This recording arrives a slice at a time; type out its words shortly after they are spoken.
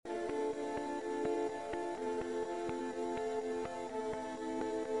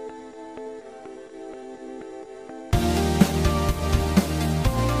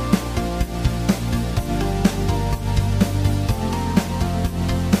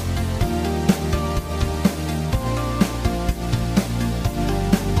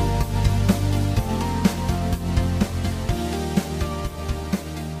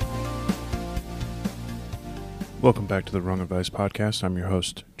Welcome back to the Wrong Advice Podcast. I'm your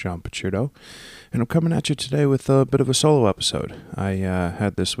host, John Picciuto, and I'm coming at you today with a bit of a solo episode. I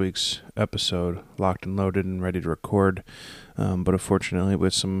had this week's episode locked and loaded and ready to record, but unfortunately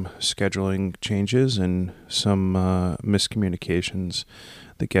with some scheduling changes and some miscommunications,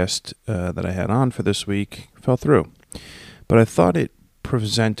 the guest that I had on for this week fell through. But I thought it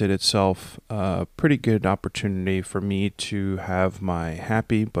presented itself a pretty good opportunity for me to have my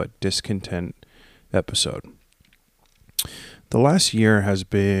happy but discontent episode. The last year has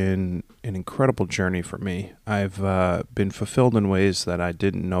been an incredible journey for me. I've been fulfilled in ways that I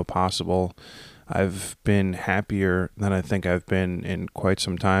didn't know possible. I've been happier than I think I've been in quite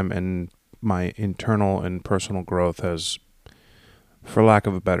some time, and my internal and personal growth has, for lack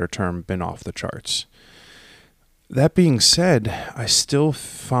of a better term, been off the charts. That being said, I still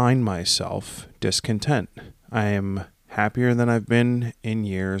find myself discontent. I am happier than I've been in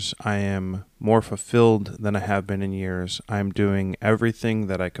years. I am more fulfilled than I have been in years. I'm doing everything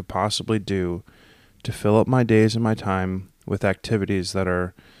that I could possibly do to fill up my days and my time with activities that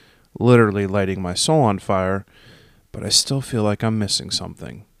are literally lighting my soul on fire, but I still feel like I'm missing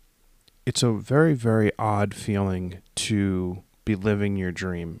something. It's a very, very odd feeling to be living your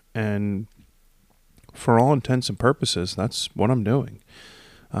dream, and for all intents and purposes, that's what I'm doing.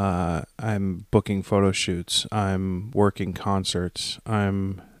 I'm booking photo shoots. I'm working concerts.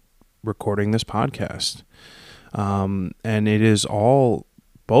 I'm recording this podcast. And it is all,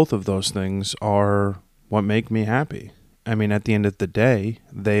 both of those things are what make me happy. I mean, at the end of the day,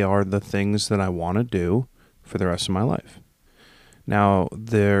 they are the things that I want to do for the rest of my life. Now,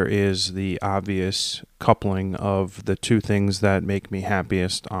 there is the obvious coupling of the two things that make me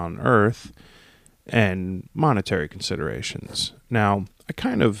happiest on earth and monetary considerations. Now, I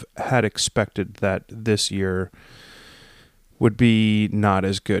kind of had expected that this year would be not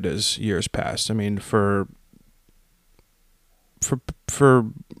as good as years past. I mean, for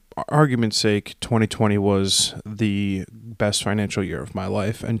argument's sake, 2020 was the best financial year of my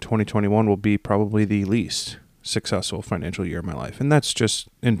life, and 2021 will be probably the least successful financial year of my life. And that's just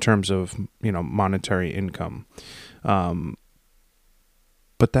in terms of, monetary income.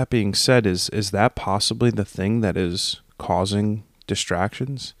 But that being said, is that possibly the thing that is causing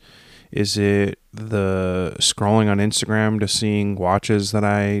distractions? Is it the scrolling on Instagram to seeing watches that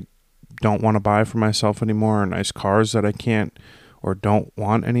I don't want to buy for myself anymore, or nice cars that I can't or don't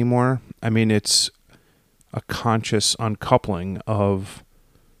want anymore? I mean, it's a conscious uncoupling of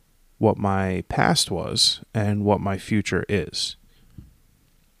what my past was and what my future is.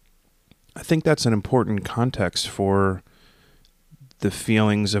 I think that's an important context for the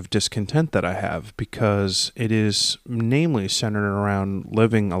feelings of discontent that I have, because it is namely centered around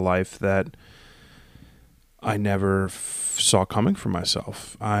living a life that I never saw coming for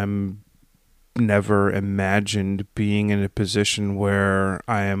myself. I'm never imagined being in a position where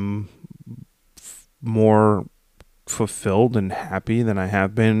I am more fulfilled and happy than I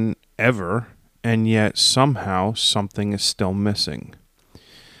have been ever, and yet somehow something is still missing.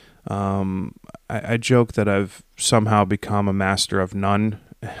 I joke that I've somehow become a master of none.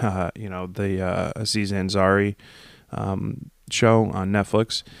 The Aziz Ansari show on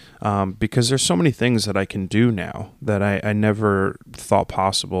Netflix, because there's so many things that I can do now that I never thought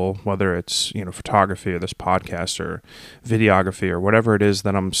possible, whether it's, photography or this podcast or videography or whatever it is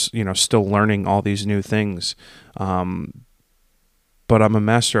that I'm, still learning all these new things. But I'm a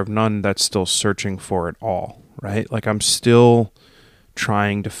master of none that's still searching for it all, right? Like, I'm still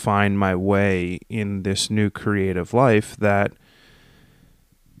trying to find my way in this new creative life that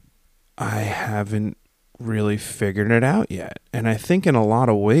I haven't really figured it out yet. And I think in a lot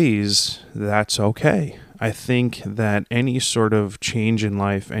of ways that's okay. I think that any sort of change in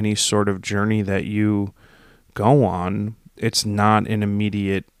life, any sort of journey that you go on, it's not an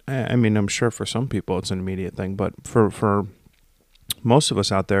immediate, I mean, I'm sure for some people it's an immediate thing, but for most of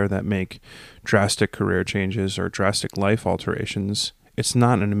us out there that make drastic career changes or drastic life alterations, it's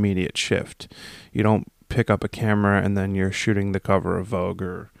not an immediate shift. You don't pick up a camera and then you're shooting the cover of Vogue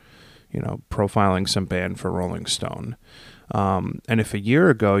or, profiling some band for Rolling Stone. And if a year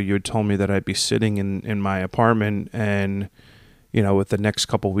ago you had told me that I'd be sitting in my apartment and, with the next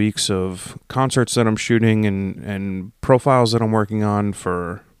couple weeks of concerts that I'm shooting and profiles that I'm working on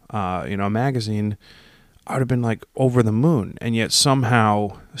for, a magazine, I would have been like over the moon. And yet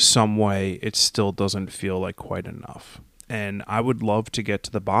somehow, some way, it still doesn't feel like quite enough. And I would love to get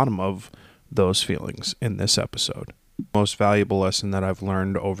to the bottom of those feelings in this episode. Most valuable lesson that I've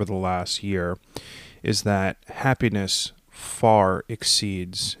learned over the last year is that happiness far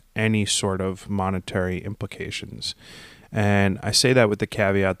exceeds any sort of monetary implications. And I say that with the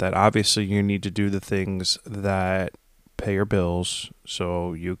caveat that obviously you need to do the things that pay your bills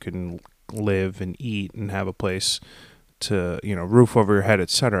so you can live and eat and have a place to, roof over your head,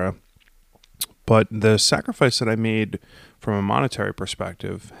 etc. But the sacrifice that I made from a monetary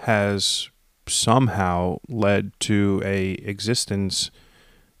perspective has somehow led to a existence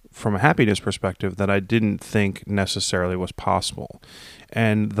from a happiness perspective that I didn't think necessarily was possible.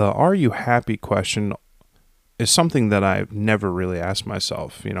 And the "are you happy" question is something that I've never really asked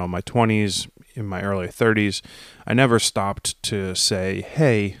myself. In my 20s, in my early 30s, I never stopped to say,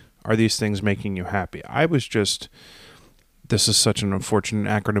 hey, are these things making you happy? I was just, this is such an unfortunate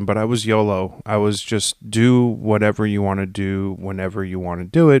acronym, but I was YOLO. I was just do whatever you want to do whenever you want to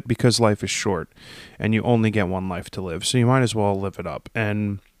do it, because life is short and you only get one life to live. So you might as well live it up.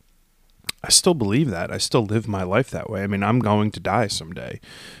 And I still believe that. I still live my life that way. I mean, I'm going to die someday.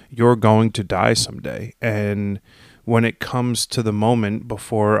 You're going to die someday. And when it comes to the moment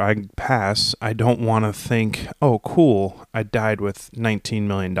before I pass, I don't want to think, oh, cool, I died with $19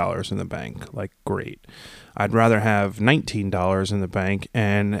 million in the bank. Like, great. I'd rather have $19 in the bank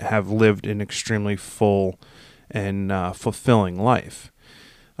and have lived an extremely full and fulfilling life.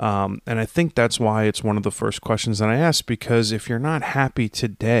 And I think that's why it's one of the first questions that I ask, because if you're not happy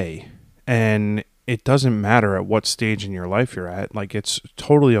today, and it doesn't matter at what stage in your life you're at, like, it's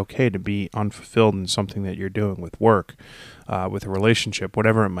totally okay to be unfulfilled in something that you're doing with work, with a relationship,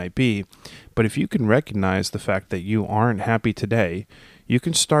 whatever it might be. But if you can recognize the fact that you aren't happy today, you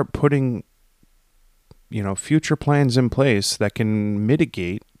can start putting, future plans in place that can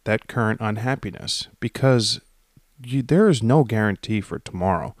mitigate that current unhappiness, because there is no guarantee for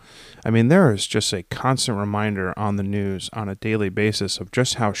tomorrow. I mean, there is just a constant reminder on the news on a daily basis of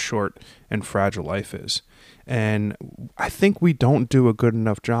just how short and fragile life is. And I think we don't do a good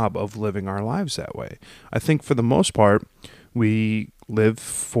enough job of living our lives that way. I think for the most part, we live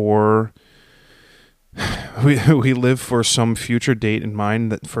for we live for some future date in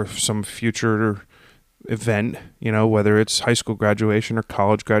mind, that for some future event, whether it's high school graduation or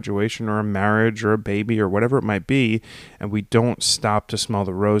college graduation or a marriage or a baby or whatever it might be, and we don't stop to smell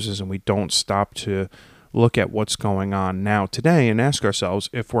the roses, and we don't stop to look at what's going on now today and ask ourselves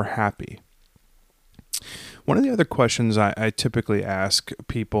if we're happy. One of the other questions I typically ask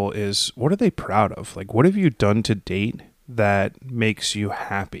people is, what are they proud of? Like, what have you done to date that makes you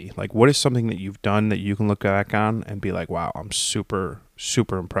happy? Like, what is something that you've done that you can look back on and be like, wow, I'm super,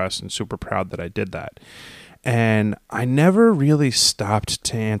 super impressed and super proud that I did that? And I never really stopped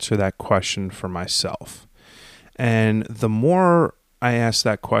to answer that question for myself. And the more I ask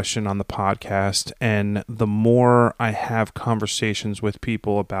that question on the podcast, and the more I have conversations with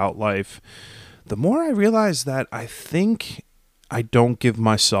people about life, the more I realize that I think I don't give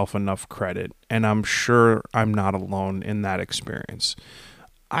myself enough credit, and I'm sure I'm not alone in that experience.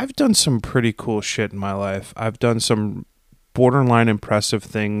 I've done some pretty cool shit in my life. I've done some borderline impressive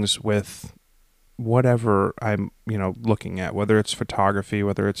things with whatever I'm, looking at, whether it's photography,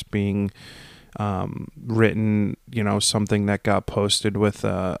 whether it's being written, something that got posted with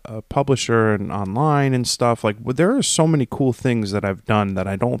a publisher and online and stuff. Like, there are so many cool things that I've done that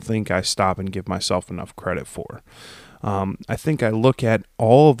I don't think I stop and give myself enough credit for. I think I look at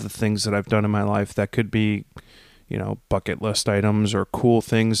all of the things that I've done in my life that could be, bucket list items or cool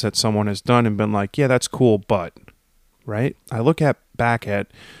things that someone has done and been like, yeah, that's cool, but, right? I look back at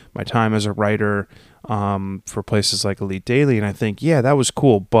my time as a writer for places like Elite Daily, and I think, yeah, that was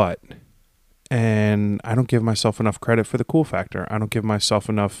cool, but, and I don't give myself enough credit for the cool factor. I don't give myself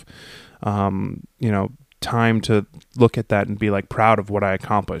enough, time to look at that and be like proud of what I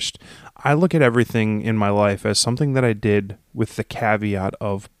accomplished. I look at everything in my life as something that I did with the caveat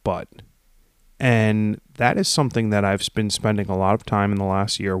of but. And that is something that I've been spending a lot of time in the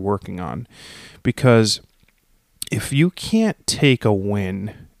last year working on, because if you can't take a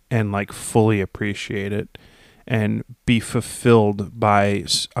win and like fully appreciate it and be fulfilled by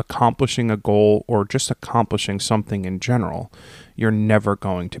accomplishing a goal or just accomplishing something in general, you're never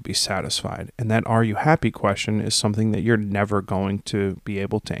going to be satisfied. And that "are you happy" question is something that you're never going to be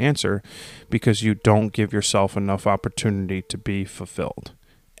able to answer, because you don't give yourself enough opportunity to be fulfilled.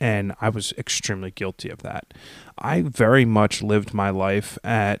 And I was extremely guilty of that. I very much lived my life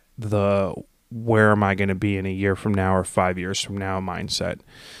at the where am I going to be in a year from now or 5 years from now mindset.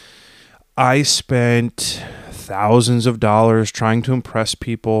 I spent thousands of dollars trying to impress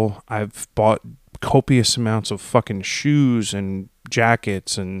people. I've bought copious amounts of fucking shoes and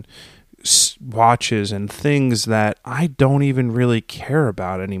jackets and watches and things that I don't even really care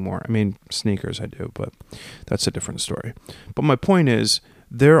about anymore. I mean, sneakers I do, but that's a different story. But my point is,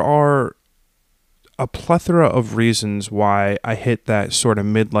 there are a plethora of reasons why I hit that sort of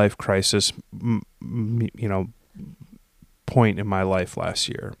midlife crisis, point in my life last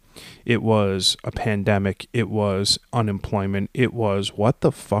year. It was a pandemic. It was unemployment. It was, what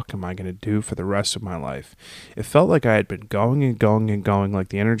the fuck am I going to do for the rest of my life? It felt like I had been going and going and going like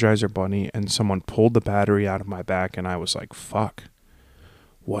the Energizer Bunny, and someone pulled the battery out of my back, and I was like, fuck,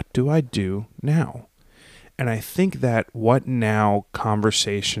 what do I do now? And I think that what now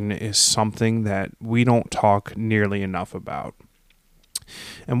conversation is something that we don't talk nearly enough about.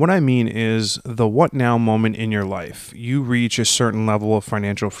 And what I mean is the what now moment in your life. You reach a certain level of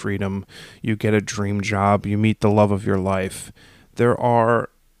financial freedom, you get a dream job, you meet the love of your life. There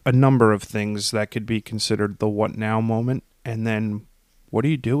are a number of things that could be considered the what now moment, and then what do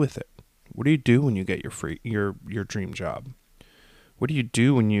you do with it? What do you do when you get your dream job? What do you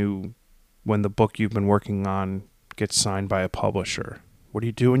do when the book you've been working on gets signed by a publisher? What do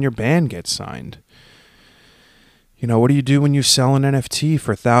you do when your band gets signed? What do you do when you sell an NFT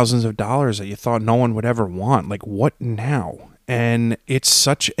for thousands of dollars that you thought no one would ever want? Like, what now? And it's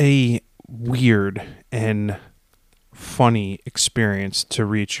such a weird and funny experience to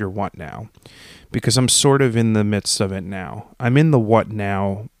reach your what now, because I'm sort of in the midst of it now. I'm in the what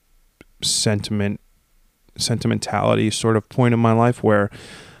now sentimentality sort of point in my life where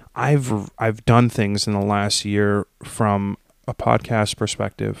I've done things in the last year from a podcast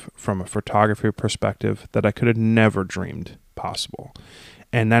perspective, from a photography perspective, that I could have never dreamed possible.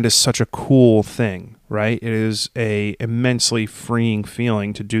 And that is such a cool thing, right? It is a immensely freeing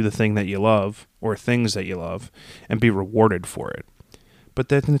feeling to do the thing that you love, or things that you love, and be rewarded for it. But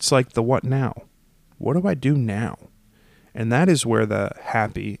then it's like, the what now? What do I do now? And that is where the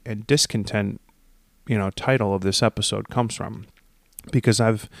happy and discontent, title of this episode comes from. Because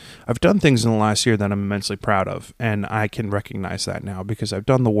I've done things in the last year that I'm immensely proud of, and I can recognize that now because I've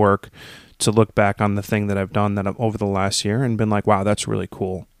done the work to look back on the thing that I've done over the last year and been like, wow, that's really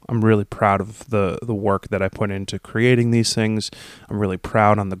cool. I'm really proud of the work that I put into creating these things. I'm really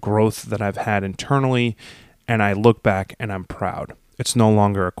proud on the growth that I've had internally, and I look back and I'm proud. It's no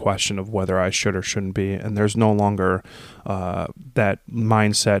longer a question of whether I should or shouldn't be, and there's no longer that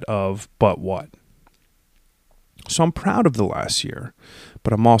mindset of, but what? So I'm proud of the last year,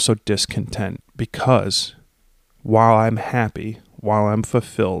 but I'm also discontent because while I'm happy, while I'm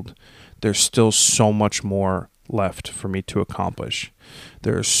fulfilled, there's still so much more left for me to accomplish.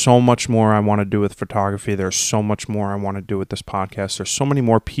 There's so much more I want to do with photography. There's so much more I want to do with this podcast. There's so many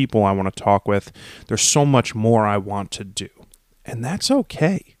more people I want to talk with. There's so much more I want to do. And that's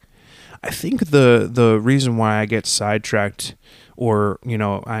okay. I think the reason why I get sidetracked, or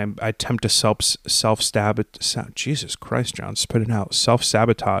I attempt to self-sabotage. Jesus Christ, John, spit it out.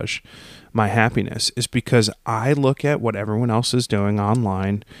 Self-sabotage my happiness is because I look at what everyone else is doing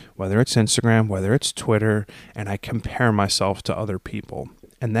online, whether it's Instagram, whether it's Twitter, and I compare myself to other people.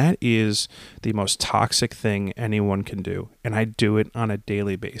 And that is the most toxic thing anyone can do. And I do it on a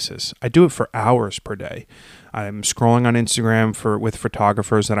daily basis. I do it for hours per day. I'm scrolling on Instagram with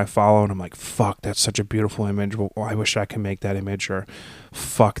photographers that I follow, and I'm like, fuck, that's such a beautiful image. Well, I wish I could make that image. Or,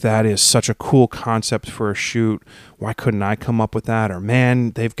 fuck, that is such a cool concept for a shoot. Why couldn't I come up with that? Or,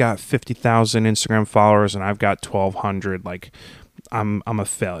 man, they've got 50,000 Instagram followers and I've got 1,200. Like, I'm a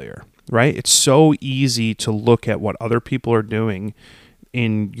failure, right? It's so easy to look at what other people are doing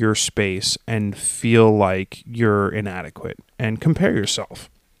in your space and feel like you're inadequate and compare yourself.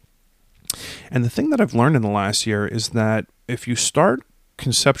 And the thing that I've learned in the last year is that if you start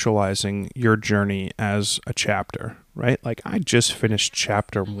conceptualizing your journey as a chapter, right? Like, I just finished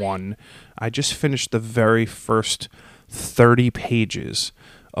chapter 1. I just finished the very first 30 pages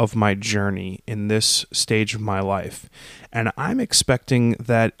of my journey in this stage of my life. And I'm expecting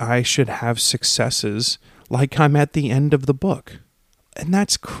that I should have successes like I'm at the end of the book. And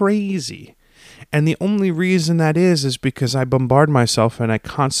that's crazy. And the only reason that is because I bombard myself and I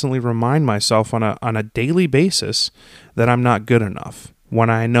constantly remind myself on a daily basis that I'm not good enough when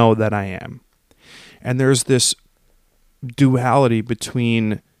I know that I am. And there's this duality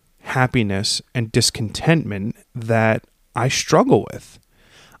between happiness and discontentment that I struggle with.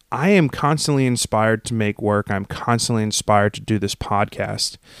 I am constantly inspired to make work. I'm constantly inspired to do this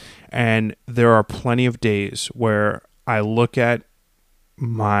podcast. And there are plenty of days where I look at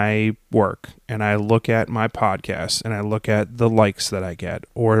my work and I look at my podcast and I look at the likes that I get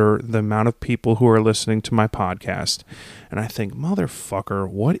or the amount of people who are listening to my podcast, and I think, motherfucker,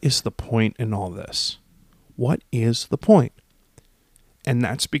 what is the point in all this? What is the point? And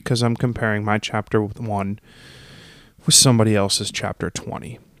that's because I'm comparing my chapter 1 with somebody else's chapter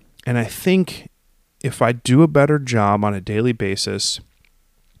 20. And I think if I do a better job on a daily basis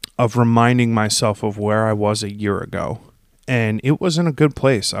of reminding myself of where I was a year ago. And it was in a good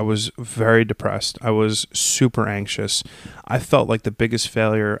place. I was very depressed. I was super anxious. I felt like the biggest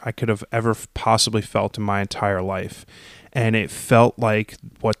failure I could have ever possibly felt in my entire life. And it felt like,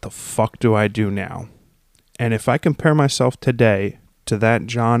 what the fuck do I do now? And if I compare myself today to that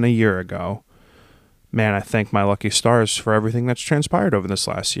John a year ago, man, I thank my lucky stars for everything that's transpired over this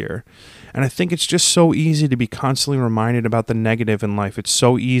last year. And I think it's just so easy to be constantly reminded about the negative in life. It's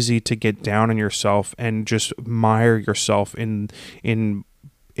so easy to get down on yourself and just mire yourself in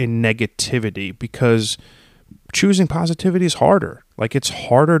negativity, because choosing positivity is harder. Like, it's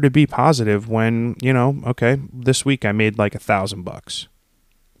harder to be positive when, okay, this week I made like $1,000,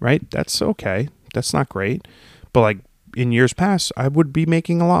 right? That's okay. That's not great. But like, in years past, I would be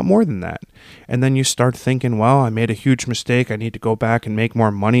making a lot more than that. And then you start thinking, well, I made a huge mistake. I need to go back and make more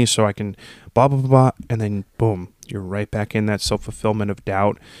money so I can blah, blah, blah, blah. And then boom, you're right back in that self-fulfillment of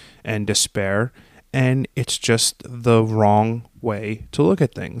doubt and despair. And it's just the wrong way to look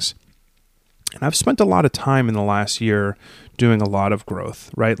at things. And I've spent a lot of time in the last year doing a lot of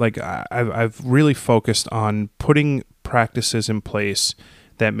growth, right? Like, I've really focused on putting practices in place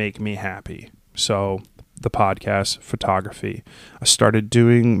that make me happy. So the podcast, photography. I started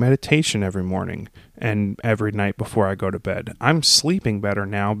doing meditation every morning and every night before I go to bed. I'm sleeping better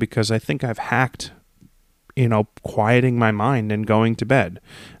now because I think I've hacked, quieting my mind and going to bed.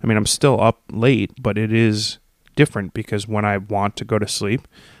 I mean, I'm still up late, but it is different because when I want to go to sleep,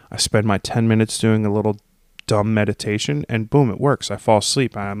 I spend my 10 minutes doing a little dumb meditation and boom, it works. I fall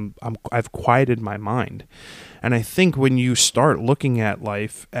asleep. I've quieted my mind. And I think when you start looking at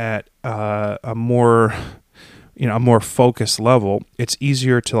life at a more focused level, it's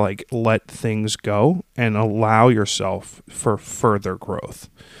easier to like let things go and allow yourself for further growth.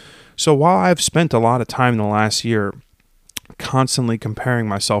 So while I've spent a lot of time in the last year constantly comparing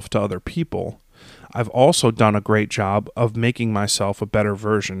myself to other people, I've also done a great job of making myself a better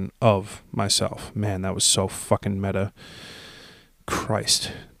version of myself. Man, that was so fucking meta.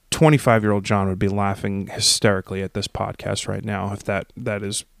 Christ. 25-year-old John would be laughing hysterically at this podcast right now, if that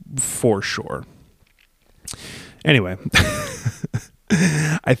is for sure. Anyway,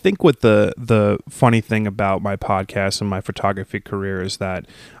 I think what the funny thing about my podcast and my photography career is that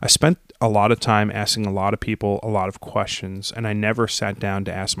I spent a lot of time asking a lot of people a lot of questions, and I never sat down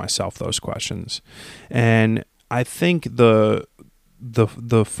to ask myself those questions. And I think the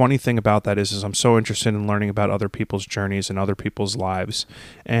funny thing about that is I'm so interested in learning about other people's journeys and other people's lives,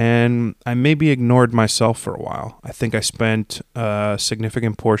 and I maybe ignored myself for a while. I think I spent a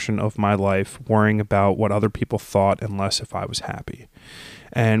significant portion of my life worrying about what other people thought and less if I was happy.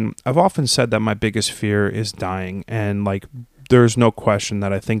 And I've often said that my biggest fear is dying, and like, there's no question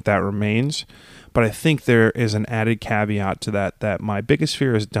that I think that remains, but I think there is an added caveat to that my biggest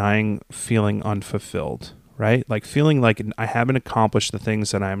fear is dying feeling unfulfilled. Right? Like feeling like I haven't accomplished the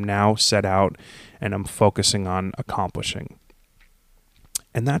things that I'm now set out and I'm focusing on accomplishing.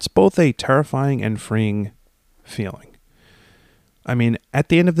 And that's both a terrifying and freeing feeling. I mean, at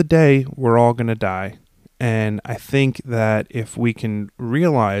the end of the day, we're all going to die. And I think that if we can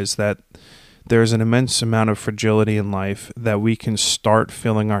realize that there's an immense amount of fragility in life, that we can start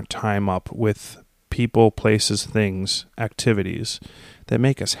filling our time up with people, places, things, activities that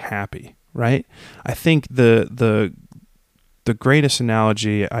make us happy. Right? I think the greatest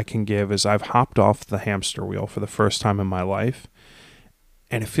analogy I can give is I've hopped off the hamster wheel for the first time in my life,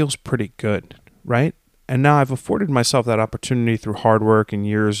 and it feels pretty good, right? And now I've afforded myself that opportunity through hard work and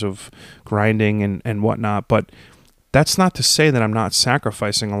years of grinding and whatnot, but that's not to say that I'm not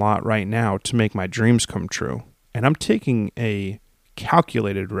sacrificing a lot right now to make my dreams come true. And I'm taking a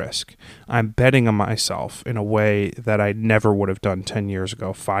calculated risk. I'm betting on myself in a way that I never would have done 10 years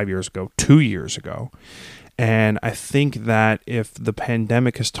ago, 5 years ago, 2 years ago. And I think that if the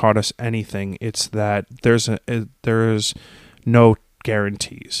pandemic has taught us anything, it's that there's no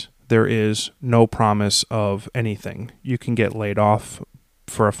guarantees. There is no promise of anything. You can get laid off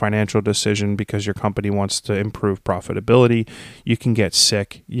for a financial decision because your company wants to improve profitability. You can get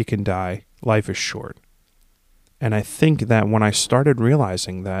sick. You can die. Life is short. And I think that when I started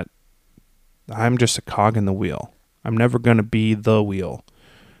realizing that I'm just a cog in the wheel, I'm never going to be the wheel,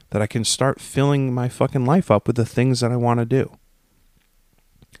 that I can start filling my fucking life up with the things that I want to do.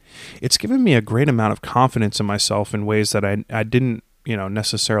 It's given me a great amount of confidence in myself in ways that I didn't,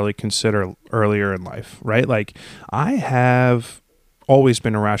 necessarily consider earlier in life, right? Like, I have always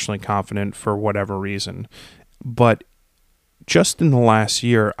been irrationally confident for whatever reason, but just in the last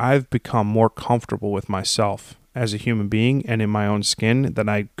year, I've become more comfortable with myself as a human being and in my own skin than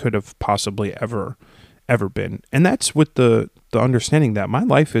I could have possibly ever ever been. And that's with the understanding that my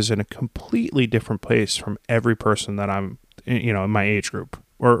life is in a completely different place from every person that I'm, in my age group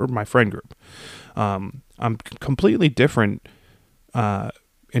or my friend group. I'm completely different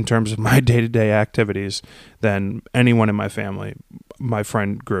in terms of my day-to-day activities than anyone in my family, my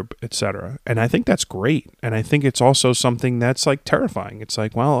friend group, etc. And I think that's great. And I think it's also something that's like terrifying. It's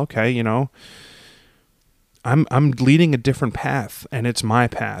like, well, okay, I'm leading a different path, and it's my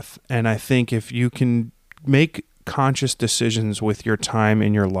path. And I think if you can make conscious decisions with your time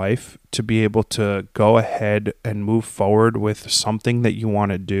in your life to be able to go ahead and move forward with something that you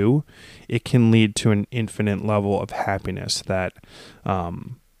want to do, it can lead to an infinite level of happiness that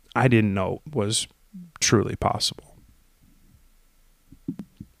I didn't know was truly possible.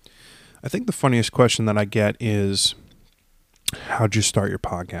 I think the funniest question that I get is, how'd you start your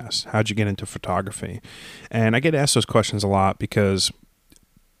podcast? How'd you get into photography? And I get asked those questions a lot because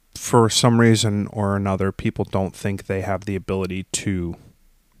for some reason or another, people don't think they have the ability to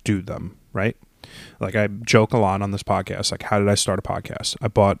do them, right? Like I joke a lot on this podcast, like, how did I start a podcast? I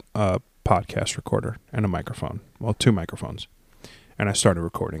bought a podcast recorder and a microphone. Well, 2 microphones. And I started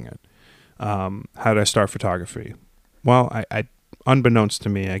recording it. How did I start photography? Well, I unbeknownst to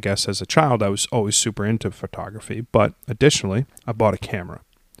me, I guess as a child, I was always super into photography. But additionally, I bought a camera.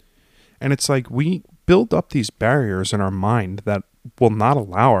 And it's like we build up these barriers in our mind that will not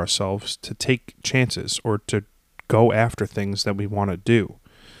allow ourselves to take chances or to go after things that we want to do.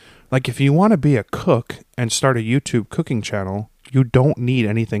 Like if you want to be a cook and start a YouTube cooking channel, you don't need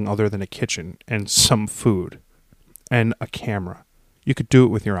anything other than a kitchen and some food and a camera. You could do it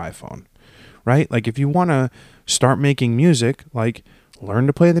with your iPhone, right? Like if you want to start making music, like learn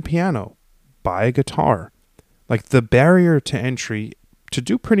to play the piano, buy a guitar. Like the barrier to entry to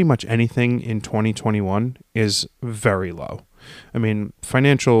do pretty much anything in 2021 is very low. I mean,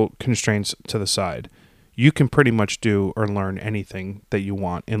 financial constraints to the side, you can pretty much do or learn anything that you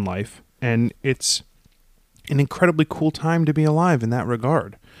want in life. And it's an incredibly cool time to be alive in that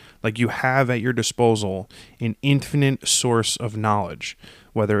regard. Like you have at your disposal an infinite source of knowledge,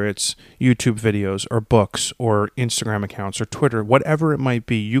 whether it's YouTube videos or books or Instagram accounts or Twitter, whatever it might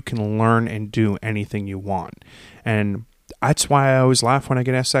be, you can learn and do anything you want. And that's why I always laugh when I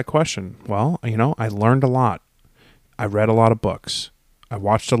get asked that question. Well, I learned a lot. I read a lot of books. I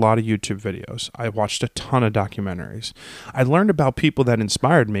watched a lot of YouTube videos. I watched a ton of documentaries. I learned about people that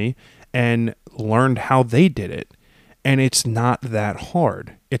inspired me and learned how they did it. And it's not that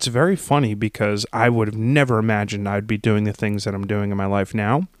hard. It's very funny because I would have never imagined I'd be doing the things that I'm doing in my life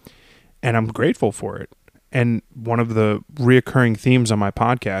now. And I'm grateful for it. And one of the reoccurring themes on my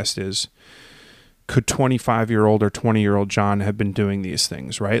podcast is, could 25-year-old or 20-year-old John have been doing these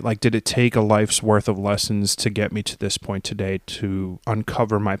things, right? Like, did it take a life's worth of lessons to get me to this point today to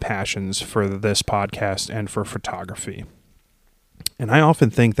uncover my passions for this podcast and for photography? And I often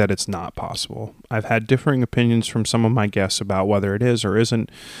think that it's not possible. I've had differing opinions from some of my guests about whether it is or isn't,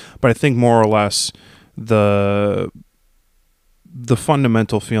 but I think more or less the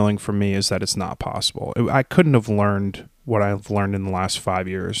fundamental feeling for me is that it's not possible. I couldn't have learned what I've learned in the last 5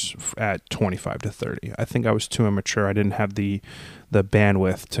 years at 25 to 30. I think I was too immature. I didn't have the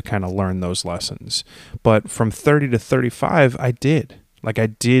bandwidth to kind of learn those lessons. But from 30 to 35, I did. Like I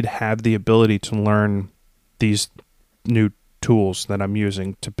did have the ability to learn these new tools that I'm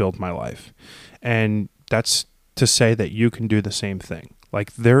using to build my life. And that's to say that you can do the same thing.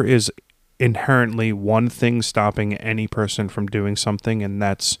 Like there is inherently one thing stopping any person from doing something, and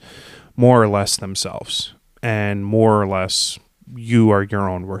that's more or less themselves. And more or less, you are your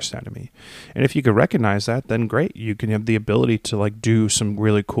own worst enemy. And if you could recognize that, then great. You can have the ability to like do some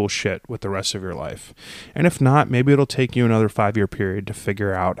really cool shit with the rest of your life. And if not, maybe it'll take you another 5-year period to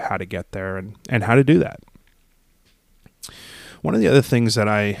figure out how to get there and how to do that. One of the other things that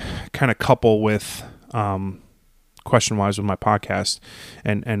I kind of couple with question-wise with my podcast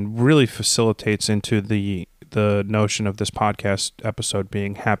and really facilitates into the notion of this podcast episode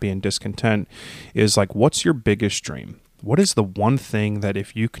being happy and discontent is like, what's your biggest dream? What is the one thing that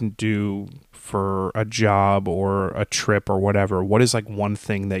if you can do for a job or a trip or whatever, what is like one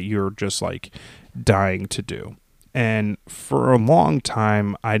thing that you're just like dying to do? And for a long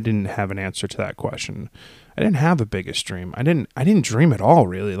time, I didn't have an answer to that question. I didn't have a biggest dream. I didn't dream at all,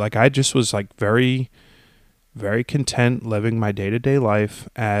 really. Like I just was like very, very content living my day-to-day life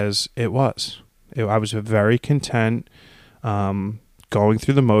as it was. I was very content going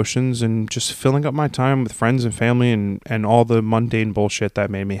through the motions and just filling up my time with friends and family and all the mundane bullshit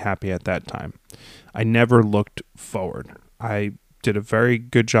that made me happy at that time. I never looked forward. I did a very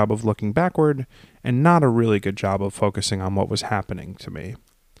good job of looking backward and not a really good job of focusing on what was happening to me.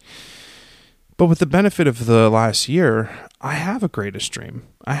 But with the benefit of the last year, I have a greatest dream.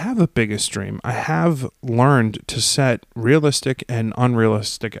 I have a biggest dream. I have learned to set realistic and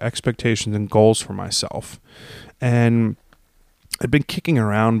unrealistic expectations and goals for myself. And I'd been kicking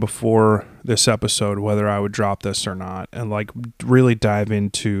around before this episode whether I would drop this or not, and like really dive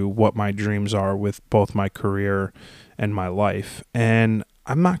into what my dreams are with both my career and my life. And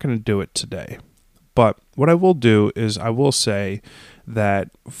I'm not going to do it today. But what I will do is I will say that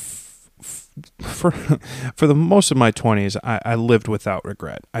for the most of my 20s, I lived without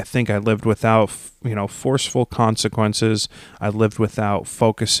regret. I think I lived without, forceful consequences. I lived without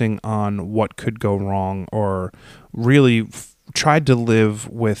focusing on what could go wrong, or really tried to live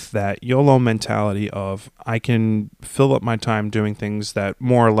with that YOLO mentality of I can fill up my time doing things that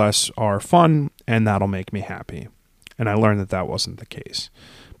more or less are fun and that'll make me happy. And I learned that that wasn't the case.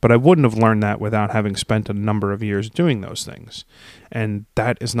 But I wouldn't have learned that without having spent a number of years doing those things. And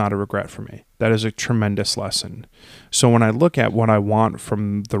that is not a regret for me. That is a tremendous lesson. So when I look at what I want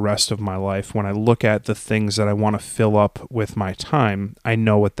from the rest of my life, when I look at the things that I want to fill up with my time, I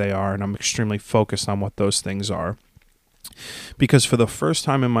know what they are, and I'm extremely focused on what those things are. Because for the first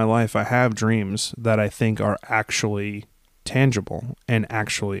time in my life, I have dreams that I think are actually tangible and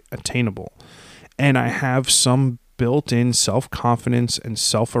actually attainable. And I have some built-in self-confidence and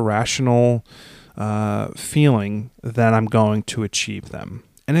self-irrational feeling that I'm going to achieve them.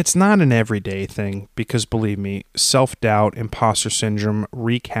 And it's not an everyday thing, because believe me, self-doubt, imposter syndrome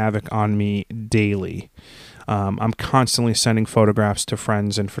wreak havoc on me daily. I'm constantly sending photographs to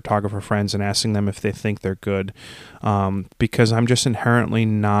friends and photographer friends and asking them if they think they're good, because I'm just inherently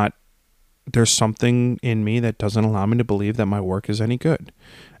not. There's something in me that doesn't allow me to believe that my work is any good.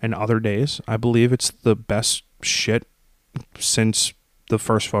 And other days, I believe it's the best shit since the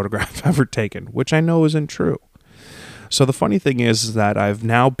first photograph ever taken, which I know isn't true. So the funny thing is that I've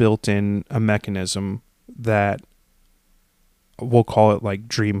now built in a mechanism that we'll call it like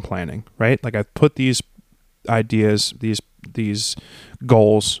dream planning, right? Like I've put these ideas, these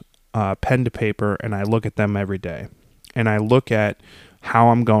goals, pen to paper, and I look at them every day. And I look at how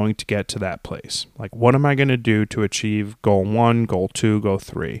I'm going to get to that place. Like, what am I going to do to achieve goal 1, goal 2, goal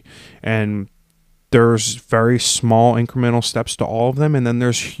 3? And there's very small incremental steps to all of them, and then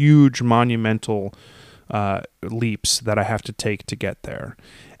there's huge monumental leaps that I have to take to get there.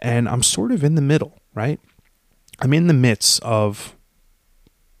 And I'm sort of in the middle, right? I'm in the midst of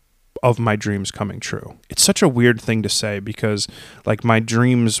my dreams coming true. It's such a weird thing to say, because like my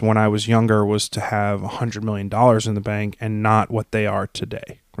dreams when I was younger was to have $100 million in the bank, and not what they are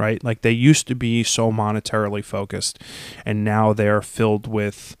today, right? Like they used to be so monetarily focused, and now they're filled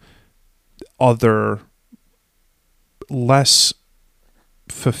with other less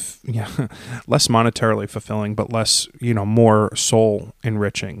monetarily fulfilling, but less, more soul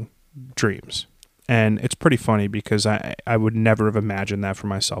enriching dreams. And it's pretty funny, because I would never have imagined that for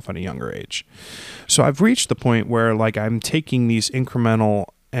myself at a younger age. So I've reached the point where like I'm taking these incremental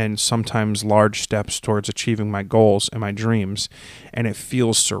and sometimes large steps towards achieving my goals and my dreams, and it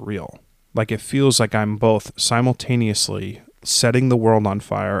feels surreal. Like it feels like I'm both simultaneously setting the world on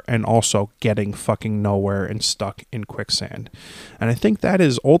fire and also getting fucking nowhere and stuck in quicksand. And I think that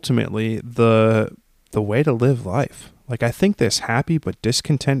is ultimately the way to live life. Like, I think this happy but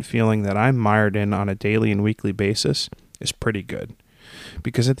discontent feeling that I'm mired in on a daily and weekly basis is pretty good.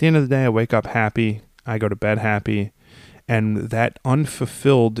 Because at the end of the day, I wake up happy, I go to bed happy, and that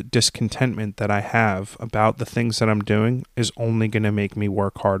unfulfilled discontentment that I have about the things that I'm doing is only going to make me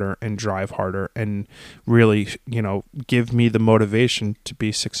work harder and drive harder and really, give me the motivation to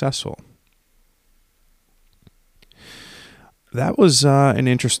be successful. That was an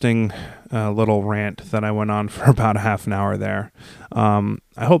interesting little rant that I went on for about a half an hour there. I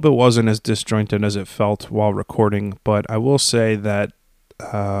hope it wasn't as disjointed as it felt while recording, but I will say that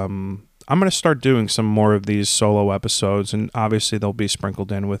I'm going to start doing some more of these solo episodes, and obviously they'll be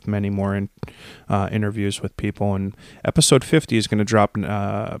sprinkled in with many more interviews with people. And episode 50 is going to drop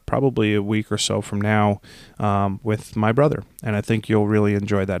probably a week or so from now with my brother, and I think you'll really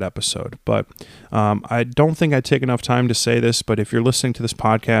enjoy that episode. But I don't think I take enough time to say this, but if you're listening to this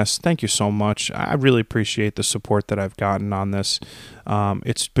podcast, thank you so much. I really appreciate the support that I've gotten on this.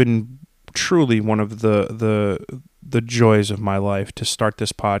 It's been truly one of the joys of my life to start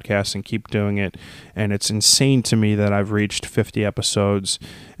this podcast and keep doing it. And it's insane to me that I've reached 50 episodes,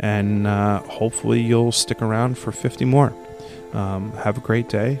 and hopefully you'll stick around for 50 more. Have a great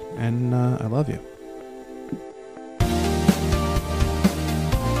day, and I love you.